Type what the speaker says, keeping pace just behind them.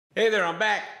Hey there, I'm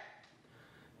back.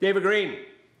 David Green,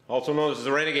 also known as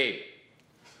the Renegade.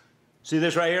 See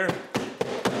this right here?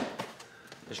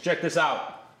 Let's check this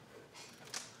out.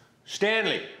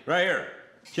 Stanley, right here.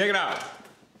 Check it out.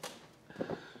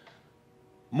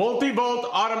 Multi-volt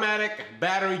automatic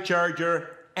battery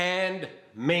charger and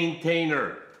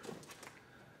maintainer.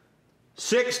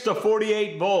 6 to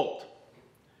 48 volt.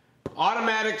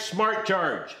 Automatic smart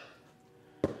charge.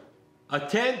 A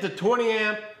 10 to 20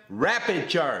 amp rapid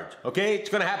charge, okay? It's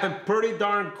gonna happen pretty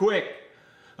darn quick.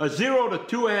 A 0 to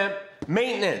 2 amp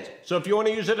maintenance. So if you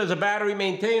wanna use it as a battery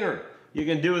maintainer, you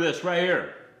can do this right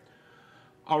here.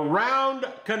 A round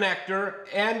connector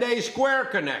and a square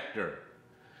connector.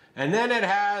 And then it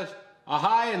has a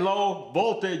high and low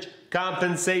voltage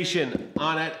compensation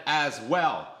on it as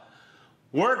well.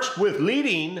 Works with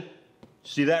leading,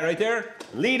 see that right there?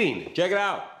 Leading, check it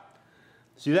out.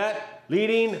 See that?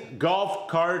 Leading golf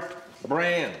cart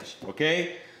brands,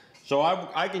 okay? So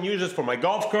I can use this for my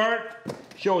golf cart.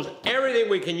 Shows everything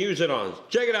we can use it on.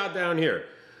 Check it out down here.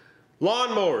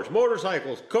 Lawnmowers,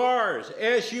 motorcycles, cars,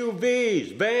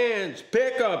 SUVs, vans,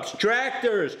 pickups,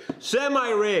 tractors,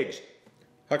 semi-rigs.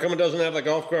 How come it doesn't have the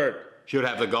golf cart? Should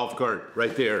have the golf cart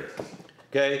right there,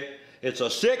 okay? It's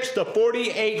a 6 to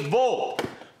 48 volt.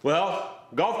 Well,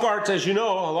 golf carts, as you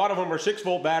know, a lot of them are 6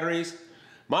 volt batteries.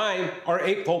 Mine are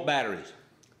 8 volt batteries.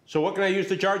 So what can I use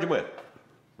to charge them with?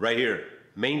 Right here.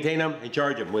 Maintain them and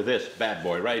charge them with this bad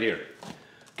boy right here.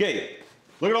 Okay,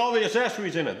 look at all the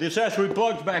accessories in it. The accessory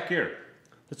plugs back here.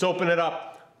 Let's open it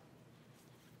up.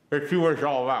 Let's see what it's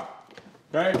all about.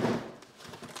 Okay?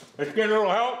 Let's get a little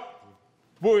help.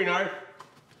 Bowie knife.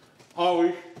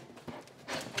 Always.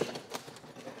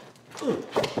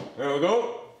 There we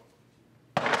go.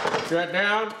 Put that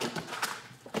down.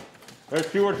 Let's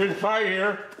see what's inside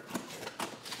here.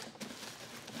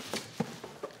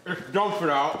 Let's dump it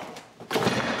out.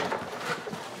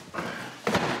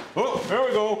 Oh, there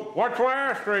we go. Watch my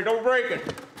ashtray, don't break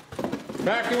it.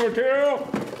 Packing material.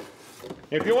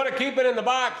 If you want to keep it in the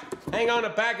box, hang on to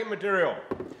packing material.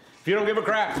 If you don't give a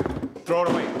crap, throw it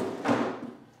away.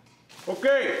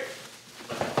 Okay.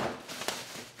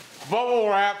 Bubble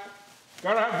wrap.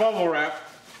 Gotta have bubble wrap.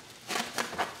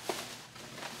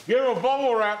 Give a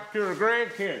bubble wrap to your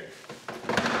grandkids.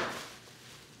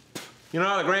 You know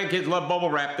how the grandkids love bubble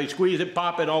wrap. They squeeze it,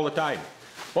 pop it all the time.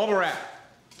 Bubble wrap.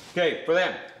 Okay, for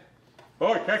them.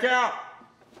 Oh, check it out.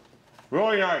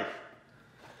 Really nice.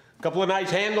 A couple of nice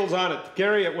handles on it to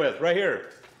carry it with, right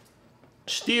here.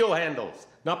 Steel handles,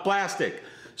 not plastic.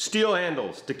 Steel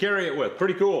handles to carry it with,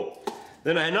 pretty cool.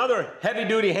 Then another heavy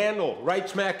duty handle right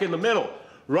smack in the middle.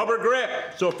 Rubber grip,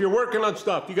 so if you're working on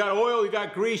stuff, you got oil, you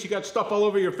got grease, you got stuff all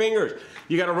over your fingers,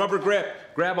 you got a rubber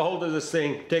grip, grab a hold of this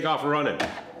thing, take off running.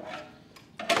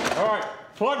 All right,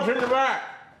 plugs in the back.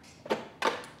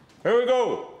 Here we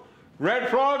go. Red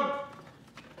plug,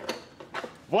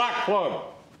 black plug.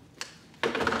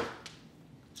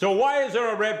 So why is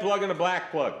there a red plug and a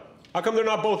black plug? How come they're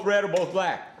not both red or both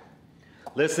black?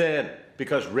 Listen,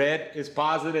 because red is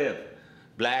positive,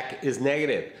 black is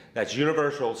negative. That's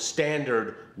universal,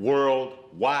 standard,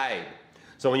 worldwide.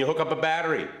 So when you hook up a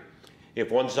battery,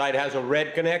 if one side has a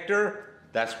red connector,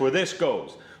 that's where this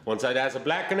goes. One side has a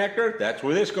black connector, that's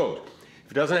where this goes.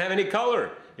 If it doesn't have any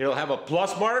color, it'll have a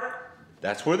plus mark,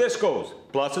 that's where this goes.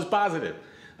 Plus is positive.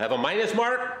 Have a minus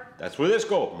mark, that's where this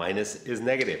goes. Minus is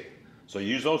negative. So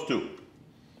use those two.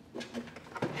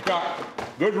 Got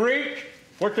good reach.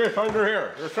 What's this under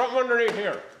here? There's something underneath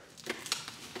here.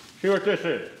 See what this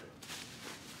is.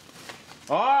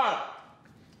 Ah,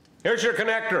 here's your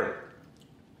connector.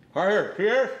 Right here, see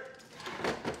this?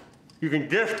 You can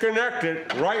disconnect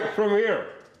it right from here.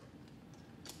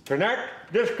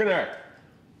 Connect, disconnect.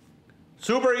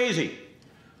 Super easy.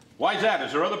 Why is that?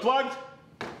 Is there other plugs?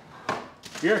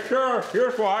 Yes, sir.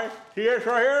 Here's why. See this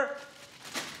right here?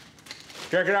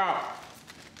 Check it out.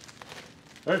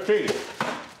 Let's see.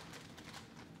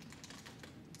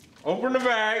 Open the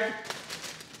bag.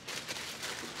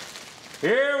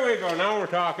 Here we go. Now we're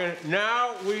talking.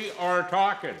 Now we are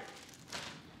talking.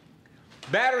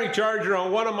 Battery charger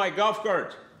on one of my golf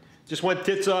carts. Just went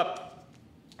tits up.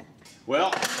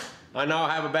 Well, I now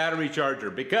have a battery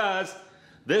charger because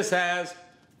this has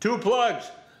 2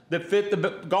 plugs that fit the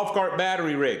golf cart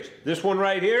battery rigs. This one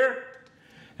right here,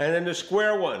 and then the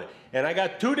square one. And I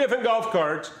got 2 different golf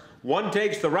carts. One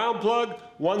takes the round plug,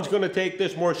 one's gonna take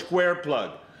this more square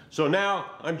plug. So now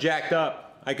I'm jacked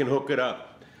up, I can hook it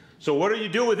up. So what do you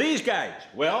do with these guys?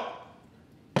 Well,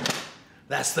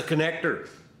 that's the connector.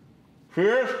 See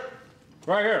this?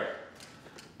 Right here.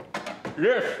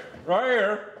 This, right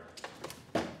here.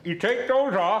 You take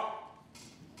those off,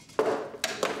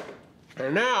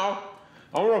 And now,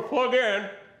 I'm gonna plug in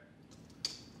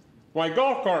my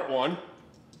golf cart one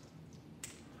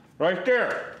right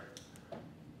there.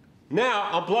 Now,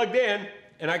 I'm plugged in,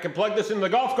 and I can plug this in the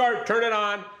golf cart, turn it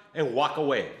on, and walk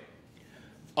away.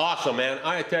 Awesome, man.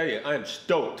 I tell you, I am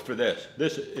stoked for this.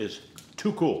 This is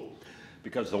too cool.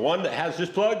 Because the one that has this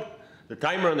plug, the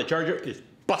timer on the charger is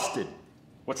busted.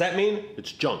 What's that mean?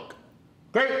 It's junk.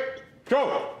 Great.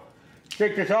 So,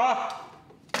 take this off.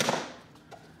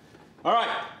 All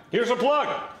right, here's a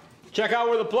plug. Check out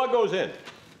where the plug goes in.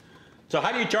 So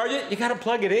how do you charge it? You gotta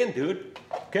plug it in, dude,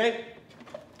 okay?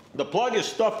 The plug is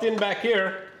stuffed in back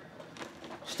here.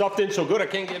 Stuffed in so good I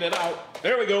can't get it out.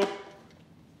 There we go.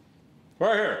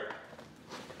 Right here.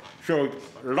 So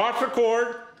lots of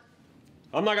cord.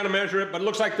 I'm not gonna measure it, but it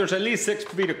looks like there's at least 6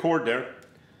 feet of cord there.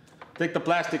 Take the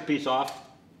plastic piece off.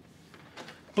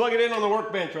 Plug it in on the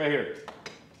workbench right here.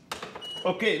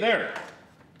 Okay, there.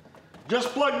 Just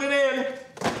plugged it in.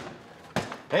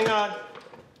 Hang on.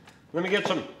 Let me get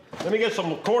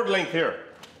some cord length here.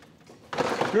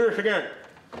 Do this again.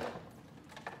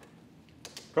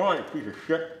 Come on, you piece of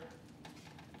shit.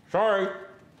 Sorry.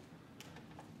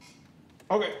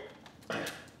 Okay.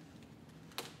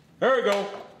 There we go.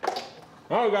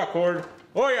 Now we got cord.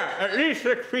 Oh yeah, at least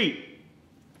 6 feet.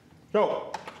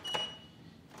 So,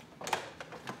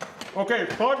 okay,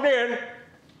 plugged in.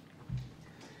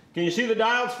 Can you see the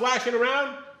dials flashing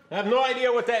around? I have no idea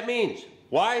what that means.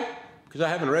 Why? Because I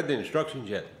haven't read the instructions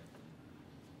yet.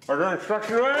 Are there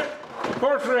instructions on it? Of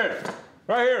course there is.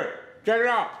 Right here. Check it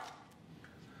out.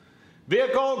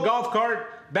 Vehicle, golf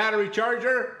cart, battery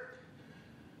charger.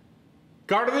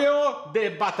 Cardio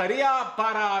de batería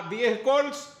para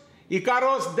vehículos y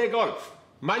carros de golf.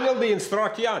 Manual de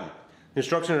instrucción.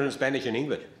 Instructions are in Spanish and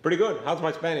English. Pretty good. How's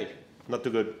my Spanish? Not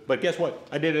too good. But guess what?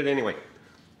 I did it anyway.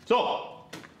 So,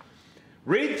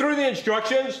 read through the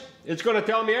instructions. It's going to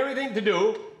tell me everything to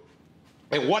do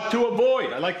and what to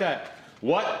avoid. I like that.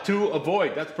 What to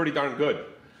avoid. That's pretty darn good.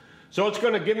 So it's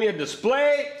going to give me a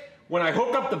display. When I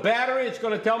hook up the battery, it's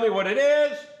going to tell me what it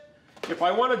is. If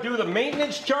I want to do the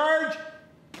maintenance charge,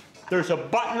 there's a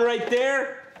button right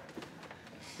there.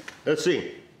 Let's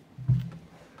see.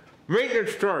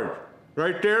 Maintenance charge.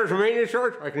 Right there's a maintenance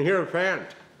charge. I can hear a fan.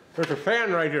 There's a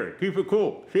fan right here. Keep it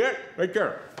cool. See it? Right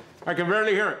there. I can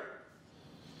barely hear it.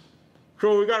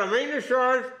 So we got a maintenance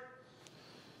charge.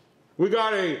 We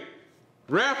got a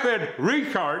rapid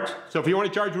recharge. So if you want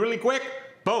to charge really quick,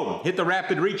 boom, hit the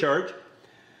rapid recharge.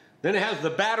 Then it has the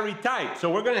battery type.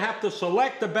 So we're going to have to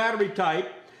select the battery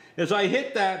type. As I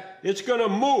hit that, it's going to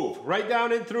move right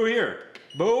down in through here.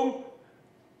 Boom,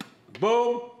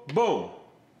 boom, boom.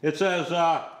 It says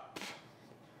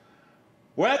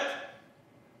wet,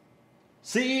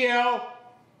 CEL,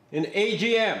 and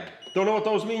AGM. Don't know what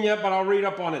those mean yet, but I'll read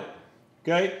up on it.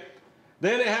 Okay?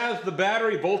 Then it has the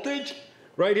battery voltage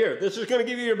right here. This is going to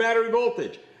give you your battery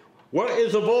voltage. What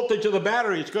is the voltage of the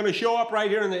battery? It's going to show up right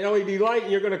here in the LED light,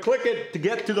 and you're going to click it to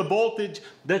get to the voltage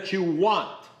that you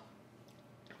want.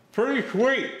 Pretty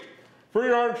sweet. Pretty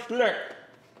darn slick.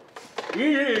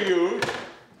 Easy to use.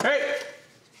 Hey!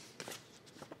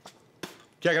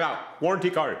 Check it out. Warranty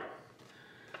card.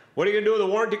 What are you going to do with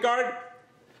the warranty card?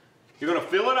 You're going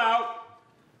to fill it out,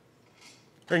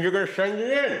 and you're going to send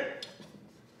it in.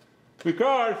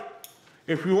 Because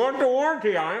if you want the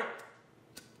warranty on it,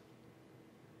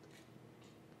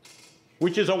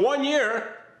 which is a 1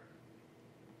 year,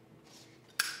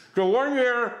 so 1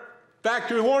 year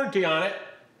factory warranty on it,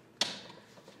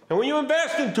 and when you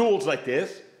invest in tools like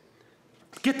this,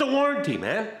 get the warranty,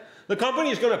 man. The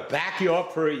company is going to back you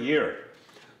up for a year.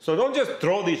 So don't just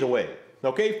throw these away,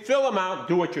 okay? Fill them out,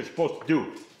 do what you're supposed to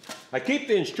do. I keep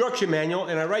the instruction manual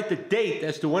and I write the date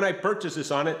as to when I purchased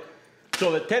this on it,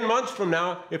 so that 10 months from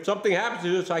now, if something happens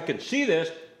to this, I can see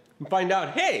this and find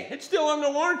out, hey, it's still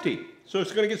under warranty. So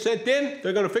it's going to get sent in,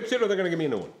 they're going to fix it, or they're going to give me a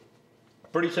new one.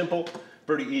 Pretty simple,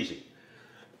 pretty easy.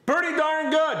 Pretty darn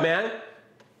good, man.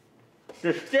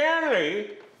 The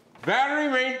Stanley battery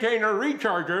maintainer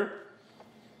recharger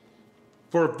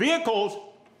for vehicles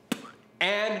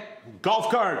and golf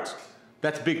carts.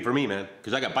 That's big for me, man,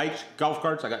 because I got bikes, golf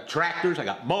carts, I got tractors, I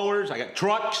got mowers, I got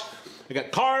trucks, I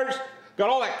got cars, got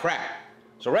all that crap.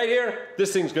 So right here,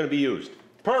 this thing's going to be used.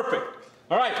 Perfect.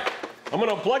 All right, I'm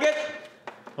going to unplug it.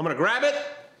 I'm going to grab it.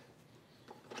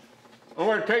 I'm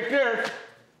going to take this.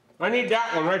 I need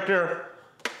that one right there.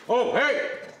 Oh,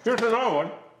 hey, here's another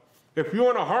one. If you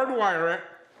want to hardwire it,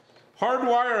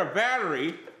 hardwire a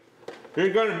battery, you're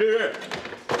going to do this.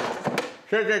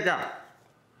 Check this out.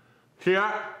 See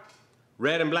that?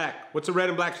 Red and black. What's the red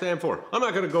and black stand for? I'm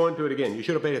not going to go into it again. You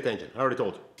should have paid attention. I already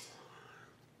told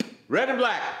you. Red and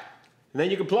black. And then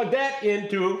you can plug that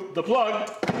into the plug.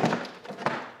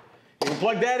 You can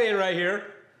plug that in right here.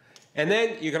 And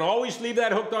then you can always leave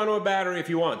that hooked onto a battery if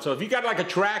you want. So if you got like a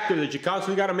tractor that you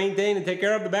constantly got to maintain and take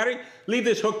care of the battery, leave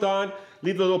this hooked on,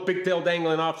 leave the little pigtail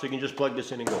dangling off so you can just plug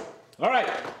this in and go. All right,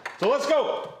 so let's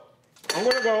go. I'm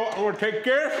gonna take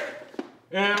this,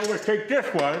 and I'm gonna take this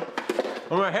one.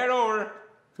 I'm gonna head over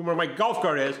to where my golf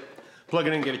cart is, plug it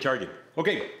in and get it charging.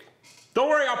 Okay, don't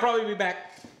worry, I'll probably be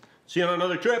back. See you on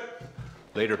another trip.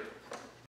 Later.